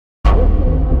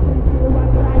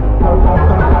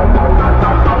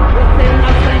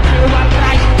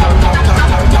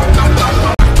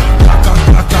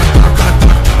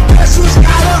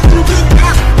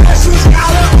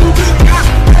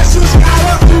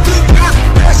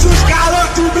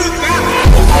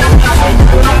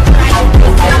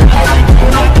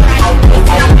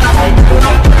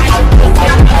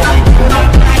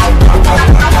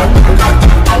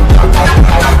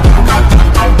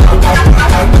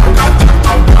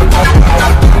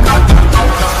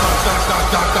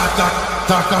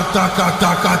You're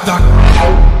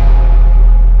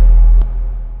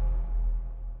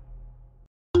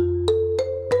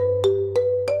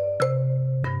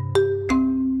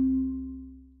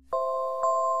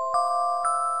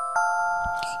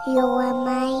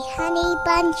my honey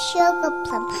bun, sugar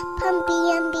plum, pumpy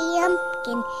umby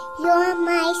umpkin. You're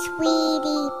my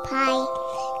sweetie pie.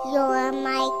 You're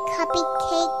my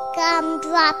cupcake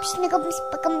gumdrop, snickums,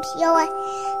 spickums. You're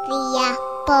the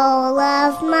apple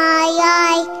of my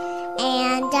eye.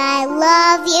 And I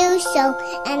love you so,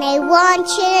 and I want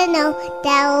you to know that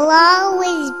I'll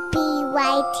always be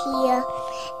right here.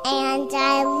 And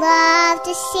I love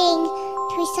to sing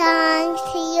 3 songs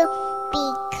to you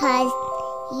because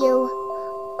you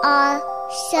are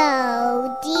so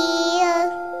dear.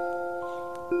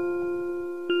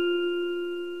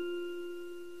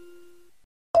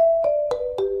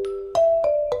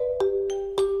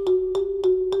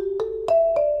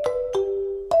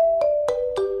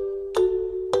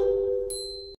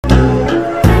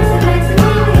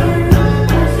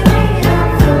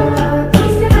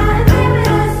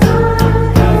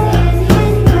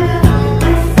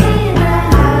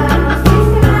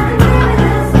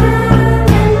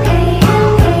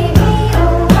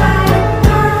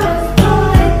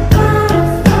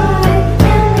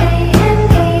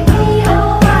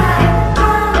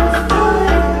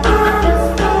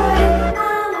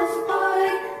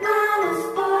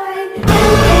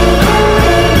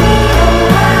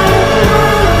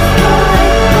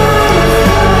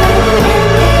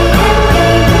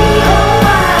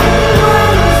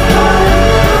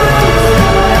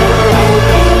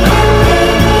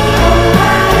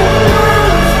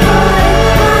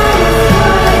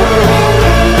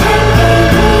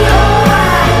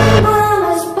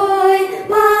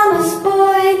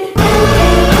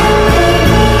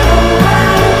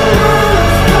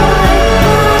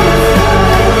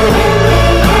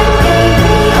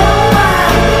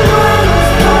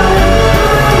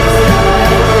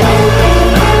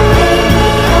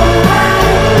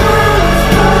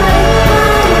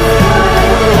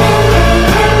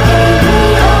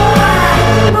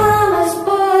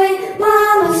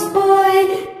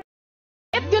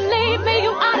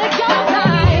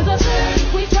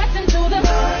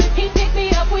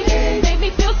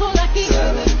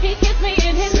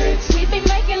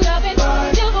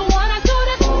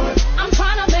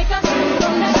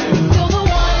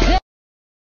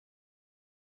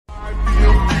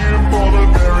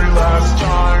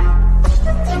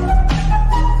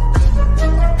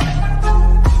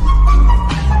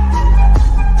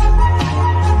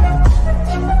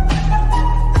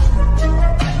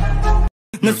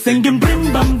 Now singing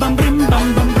brim bam bam brim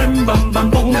bam bam brim bam bam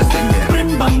boom. Now singing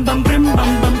brim bam bam brim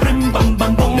bam bam brim bam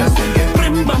bam boom. Now singing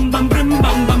brim bam bam brim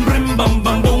bam bam brim bam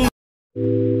bam boom.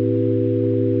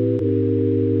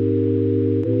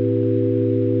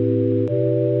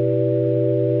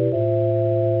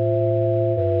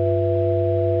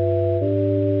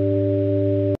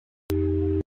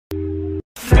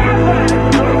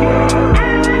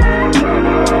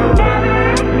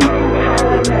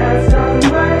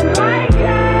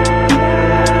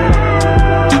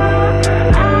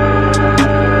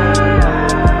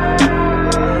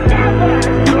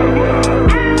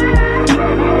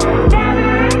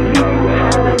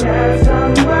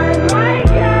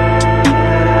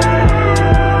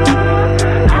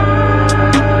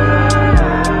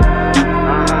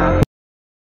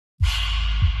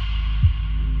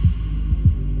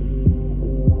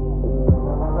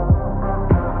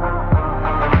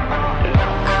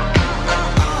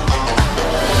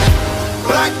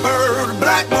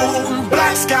 Black moon,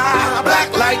 black sky,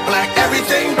 black light, black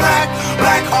everything black.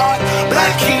 Black heart,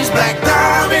 black keys, black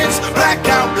diamonds, black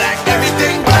out, black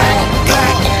everything black.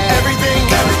 Black, everything,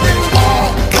 everything,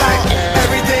 all black.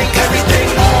 Everything, everything,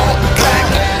 all black.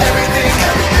 Everything,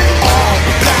 everything, all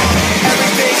black.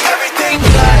 Everything, everything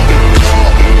black.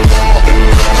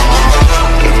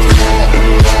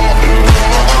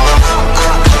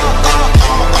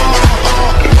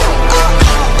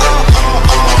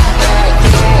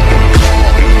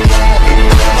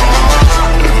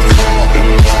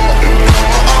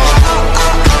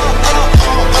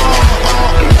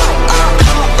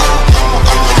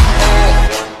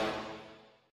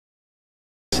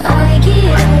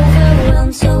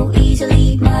 So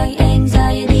easily, my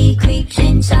anxiety creeps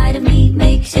inside of me,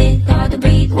 makes it hard to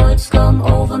breathe. What's come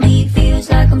over me feels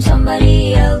like I'm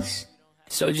somebody else.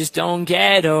 So just don't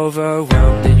get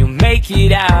overwhelmed, and you'll make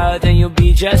it out, then you'll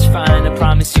be just fine. I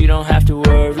promise you don't have to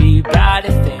worry about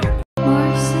a thing.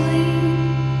 Marceline,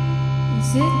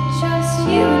 is it just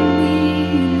you and me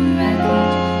in the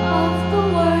wreckage of the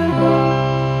world?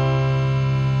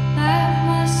 That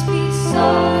must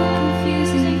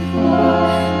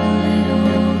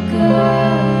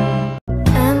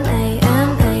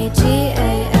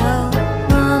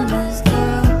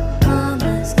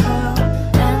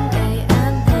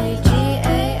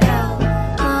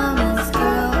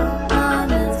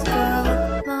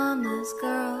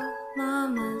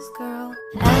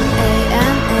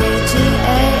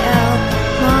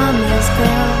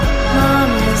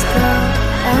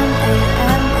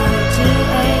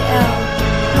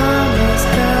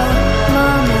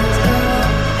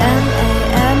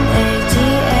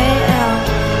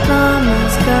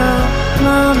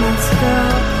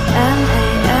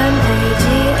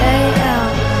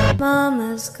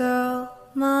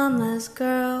Mama's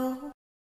girl.